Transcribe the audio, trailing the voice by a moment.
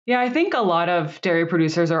Yeah, I think a lot of dairy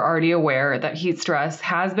producers are already aware that heat stress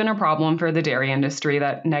has been a problem for the dairy industry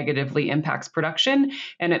that negatively impacts production,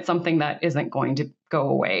 and it's something that isn't going to go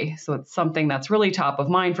away. So it's something that's really top of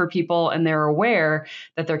mind for people, and they're aware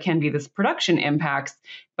that there can be this production impacts.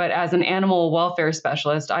 But as an animal welfare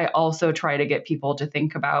specialist, I also try to get people to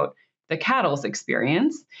think about the cattle's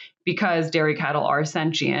experience because dairy cattle are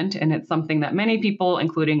sentient, and it's something that many people,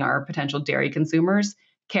 including our potential dairy consumers,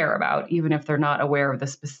 care about, even if they're not aware of the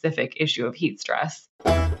specific issue of heat stress.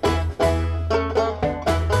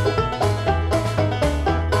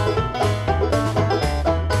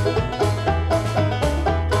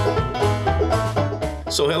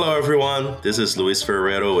 So hello everyone, this is Luis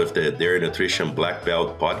Ferrero with the Dairy Nutrition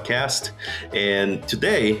Blackbelt Podcast, and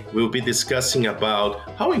today we'll be discussing about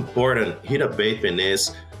how important heat abatement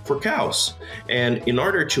is for cows. And in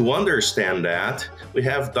order to understand that, we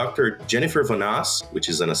have Dr. Jennifer Vanas, which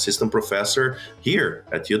is an assistant professor here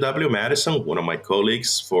at UW-Madison, one of my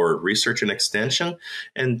colleagues for research and extension.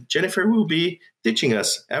 And Jennifer will be teaching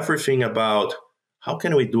us everything about how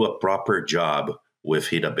can we do a proper job with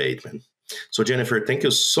heat abatement. So Jennifer, thank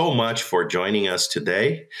you so much for joining us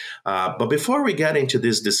today. But before we get into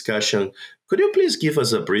this discussion, could you please give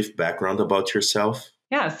us a brief background about yourself?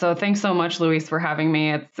 Yeah, so thanks so much, Luis, for having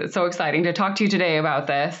me. It's so exciting to talk to you today about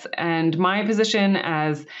this. And my position,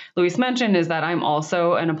 as Luis mentioned, is that I'm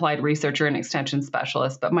also an applied researcher and extension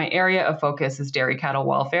specialist, but my area of focus is dairy cattle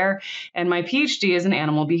welfare. And my Ph.D. is in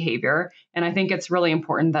animal behavior. And I think it's really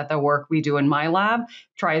important that the work we do in my lab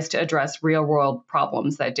tries to address real-world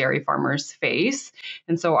problems that dairy farmers face.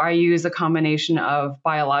 And so I use a combination of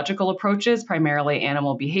biological approaches, primarily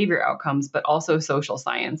animal behavior outcomes, but also social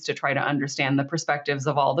science to try to understand the perspectives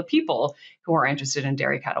of all the people who are interested in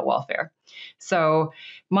dairy cattle welfare. So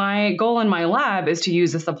my goal in my lab is to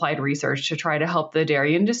use this applied research to try to help the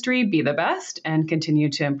dairy industry be the best and continue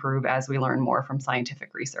to improve as we learn more from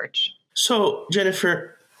scientific research. So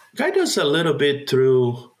Jennifer, guide us a little bit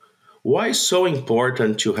through why it's so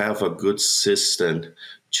important to have a good system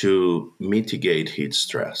to mitigate heat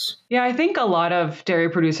stress. Yeah, I think a lot of dairy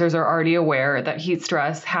producers are already aware that heat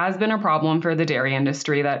stress has been a problem for the dairy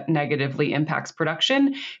industry that negatively impacts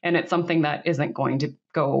production, and it's something that isn't going to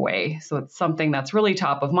go away. So it's something that's really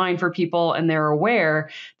top of mind for people, and they're aware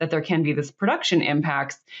that there can be this production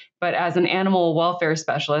impacts. But as an animal welfare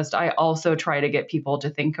specialist, I also try to get people to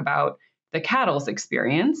think about the cattle's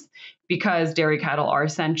experience because dairy cattle are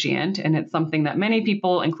sentient, and it's something that many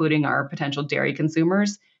people, including our potential dairy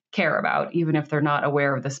consumers, care about, even if they're not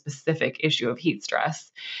aware of the specific issue of heat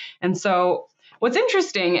stress. And so what's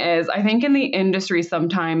interesting is I think in the industry,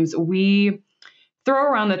 sometimes we throw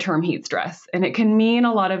around the term heat stress, and it can mean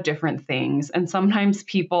a lot of different things. And sometimes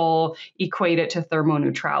people equate it to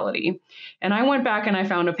thermoneutrality. And I went back and I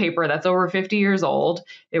found a paper that's over 50 years old.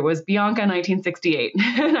 It was Bianca 1968.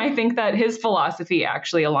 And I think that his philosophy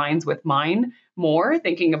actually aligns with mine more,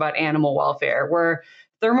 thinking about animal welfare, where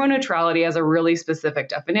thermoneutrality has a really specific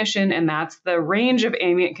definition, and that's the range of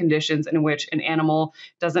ambient conditions in which an animal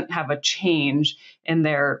doesn't have a change in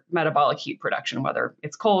their metabolic heat production, whether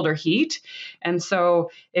it's cold or heat. And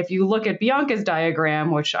so if you look at Bianca's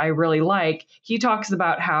diagram, which I really like, he talks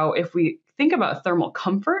about how if we think about thermal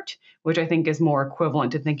comfort, which I think is more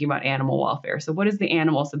equivalent to thinking about animal welfare. So what is the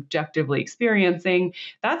animal subjectively experiencing?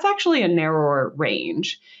 That's actually a narrower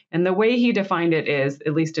range. And the way he defined it is,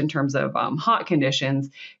 at least in terms of hot conditions,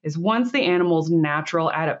 is once the animal's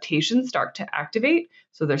natural adaptations start to activate,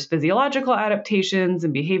 so there's physiological adaptations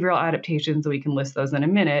and behavioral adaptations, we can list those in a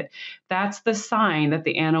minute, that's the sign that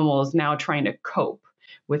the animal is now trying to cope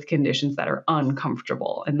with conditions that are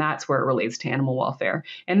uncomfortable. And that's where it relates to animal welfare.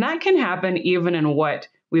 And that can happen even in what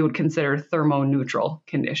we would consider thermoneutral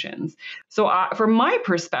conditions. So from my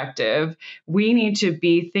perspective, we need to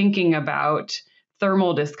be thinking about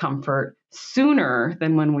thermal discomfort sooner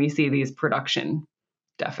than when we see these production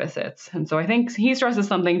deficits. And so I think heat stress is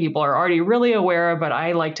something people are already really aware of, but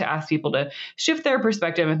I like to ask people to shift their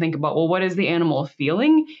perspective and think about, well, what is the animal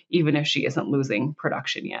feeling, even if she isn't losing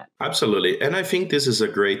production yet? Absolutely. And I think this is a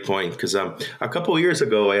great point because a couple of years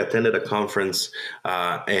ago, I attended a conference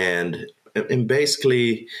and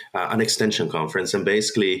basically an extension conference. And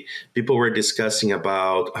basically people were discussing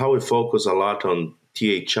about how we focus a lot on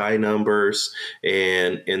THI numbers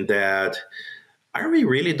and that are we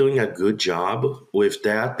really doing a good job with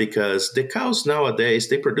that? Because the cows nowadays,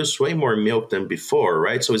 they produce way more milk than before,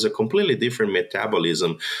 right? So it's a completely different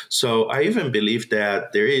metabolism. So I even believe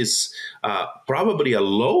that there is probably a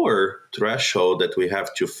lower threshold that we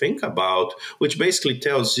have to think about, which basically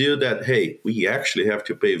tells you that, hey, we actually have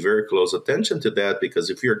to pay very close attention to that, because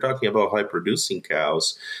if you're talking about high producing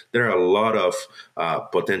cows, there are a lot of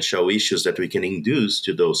potential issues that we can induce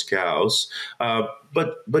to those cows.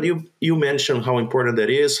 But you mentioned how important that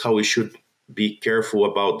is, how we should be careful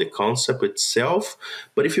about the concept itself.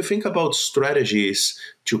 But if you think about strategies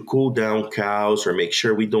to cool down cows or make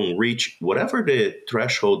sure we don't reach whatever the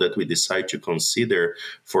threshold that we decide to consider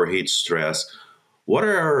for heat stress, what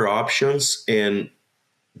are our options, and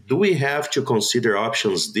do we have to consider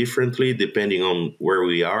options differently depending on where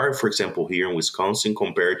we are? For example, here in Wisconsin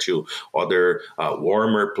compared to other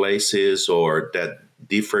warmer places, or that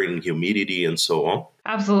differ in humidity and so on?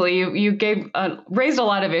 Absolutely. You raised a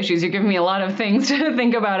lot of issues. You're giving me a lot of things to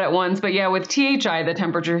think about at once. But yeah, with THI, the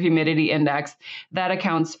temperature humidity index, that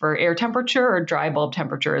accounts for air temperature or dry bulb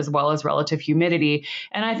temperature as well as relative humidity.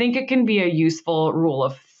 And I think it can be a useful rule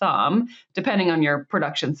of thumb depending on your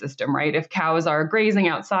production system, right? If cows are grazing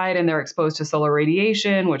outside and they're exposed to solar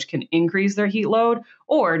radiation, which can increase their heat load,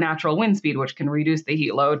 or natural wind speed, which can reduce the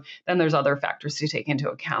heat load, then there's other factors to take into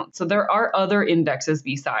account. So there are other indexes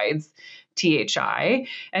besides THI.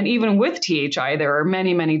 And even with THI, there are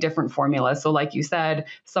many, many different formulas. So like you said,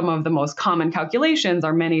 some of the most common calculations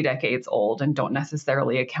are many decades old and don't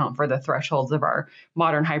necessarily account for the thresholds of our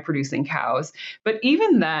modern high producing cows. But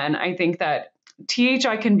even then, I think that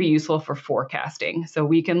THI can be useful for forecasting. So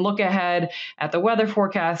we can look ahead at the weather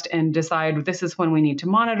forecast and decide this is when we need to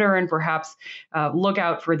monitor and perhaps look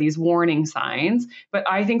out for these warning signs. But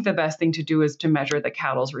I think the best thing to do is to measure the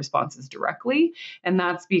cattle's responses directly. And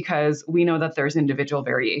that's because we know that there's individual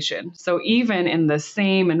variation. So even in the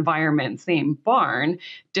same environment, same barn,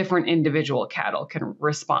 different individual cattle can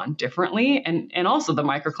respond differently. And also the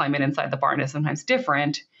microclimate inside the barn is sometimes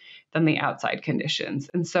different than the outside conditions.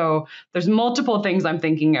 And so there's multiple things I'm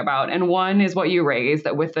thinking about. And one is what you raised,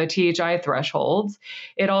 that with the THI thresholds,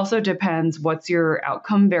 it also depends what's your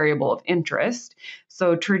outcome variable of interest.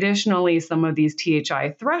 So traditionally, some of these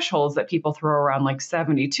THI thresholds that people throw around like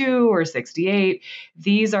 72 or 68,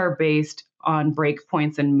 these are based on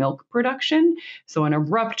breakpoints in milk production. So an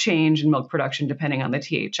abrupt change in milk production depending on the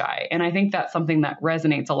THI. And I think that's something that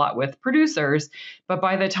resonates a lot with producers. But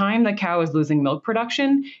by the time the cow is losing milk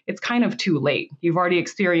production, it's kind of too late. You've already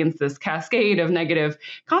experienced this cascade of negative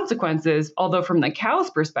consequences, although from the cow's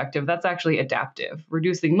perspective, that's actually adaptive.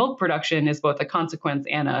 Reducing milk production is both a consequence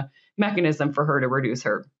and a mechanism for her to reduce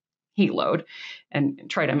her heat load and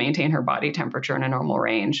try to maintain her body temperature in a normal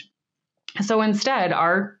range. So instead,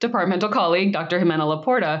 our departmental colleague, Dr. Jimena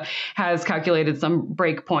Laporta, has calculated some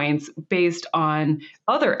breakpoints based on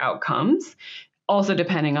other outcomes, also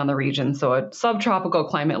depending on the region. So a subtropical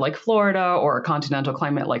climate like Florida or a continental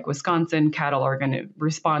climate like Wisconsin, cattle are going to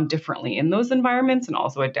respond differently in those environments and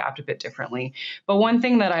also adapt a bit differently. But one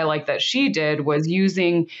thing that I like that she did was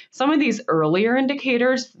using some of these earlier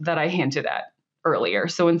indicators that I hinted at earlier.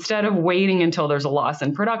 So instead of waiting until there's a loss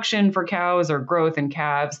in production for cows or growth in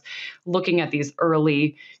calves, looking at these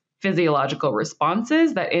early physiological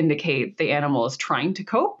responses that indicate the animal is trying to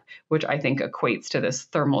cope, which I think equates to this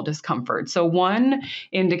thermal discomfort. So one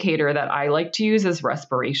indicator that I like to use is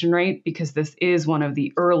respiration rate, because this is one of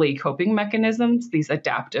the early coping mechanisms, these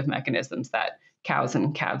adaptive mechanisms that cows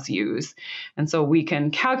and calves use. And so we can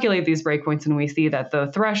calculate these breakpoints and we see that the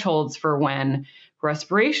thresholds for when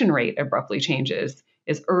respiration rate abruptly changes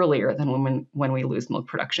is earlier than when we lose milk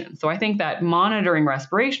production. So I think that monitoring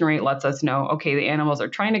respiration rate lets us know, okay, the animals are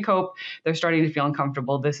trying to cope, they're starting to feel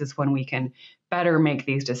uncomfortable. This is when we can better make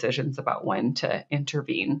these decisions about when to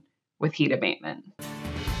intervene with heat abatement.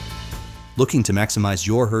 Looking to maximize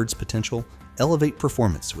your herd's potential? Elevate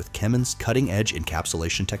performance with Kemin's cutting-edge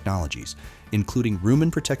encapsulation technologies, including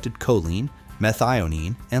rumen-protected choline,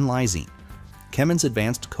 methionine, and lysine. Kemin's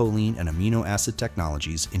advanced choline and amino acid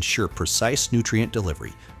technologies ensure precise nutrient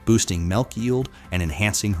delivery, boosting milk yield and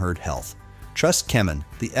enhancing herd health. Trust Kemin,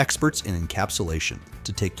 the experts in encapsulation,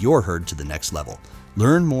 to take your herd to the next level.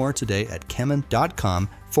 Learn more today at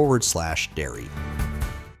kemin.com/dairy.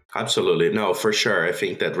 Absolutely. No, for sure. I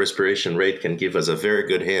think that respiration rate can give us a very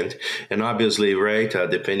good hint. And obviously, right,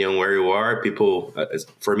 depending on where you are, people,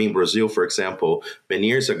 for me in Brazil, for example, many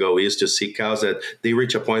years ago, we used to see cows that they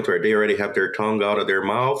reach a point where they already have their tongue out of their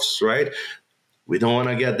mouths, right? We don't want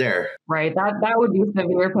to get there. Right. That would be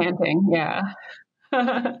severe panting. Yeah.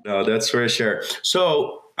 No, that's for sure.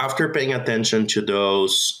 So after paying attention to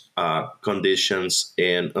those conditions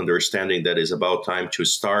and understanding that it's about time to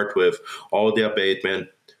start with all the abatement,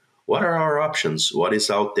 what are our options? What is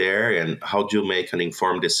out there, and how do you make an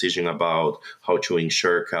informed decision about how to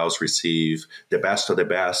ensure cows receive the best of the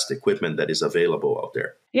best equipment that is available out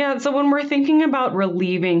there? Yeah, so when we're thinking about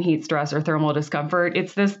relieving heat stress or thermal discomfort,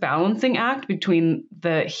 it's this balancing act between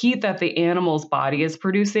the heat that the animal's body is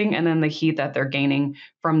producing and then the heat that they're gaining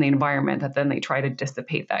from the environment, that then they try to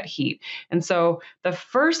dissipate that heat. And so the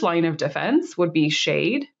first line of defense would be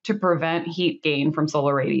shade to prevent heat gain from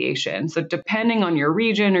solar radiation. So depending on your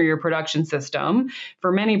region or your production system,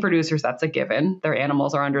 for many producers, that's a given. Their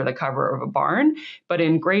animals are under the cover of a barn. But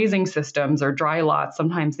in grazing systems or dry lots,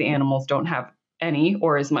 sometimes the animals don't have any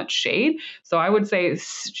or as much shade. So I would say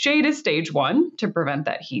shade is stage one to prevent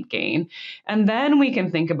that heat gain. And then we can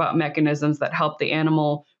think about mechanisms that help the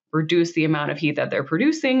animal reduce the amount of heat that they're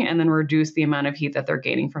producing and then reduce the amount of heat that they're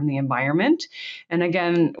gaining from the environment. And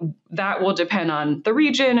again, that will depend on the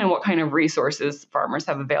region and what kind of resources farmers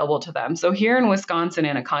have available to them. So here in Wisconsin,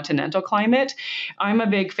 in a continental climate, I'm a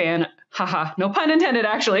big fan, no pun intended,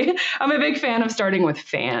 actually. I'm a big fan of starting with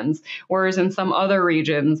fans, whereas in some other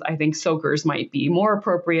regions, I think soakers might be more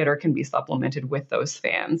appropriate or can be supplemented with those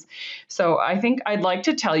fans. So I think I'd like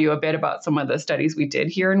to tell you a bit about some of the studies we did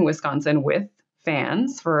here in Wisconsin with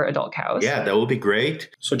fans for adult cows. Yeah, that would be great.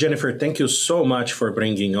 So Jennifer, thank you so much for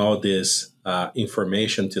bringing all this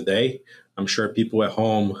information today. I'm sure people at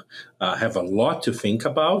home have a lot to think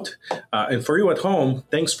about. And for you at home,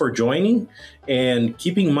 thanks for joining. And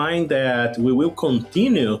keep in mind that we will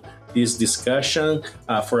continue this discussion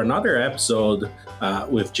for another episode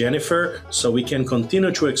with Jennifer, so we can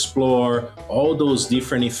continue to explore all those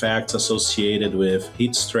different effects associated with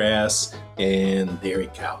heat stress and dairy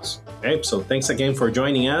cows. Okay, so thanks again for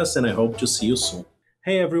joining us, and I hope to see you soon.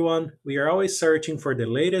 Hey everyone, we are always searching for the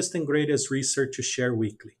latest and greatest research to share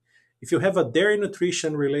weekly. If you have a dairy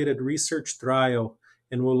nutrition related research trial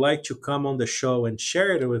and would like to come on the show and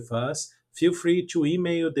share it with us, feel free to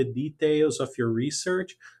email the details of your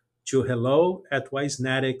research to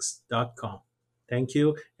hello@wisenetics.com. Thank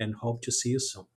you and hope to see you soon.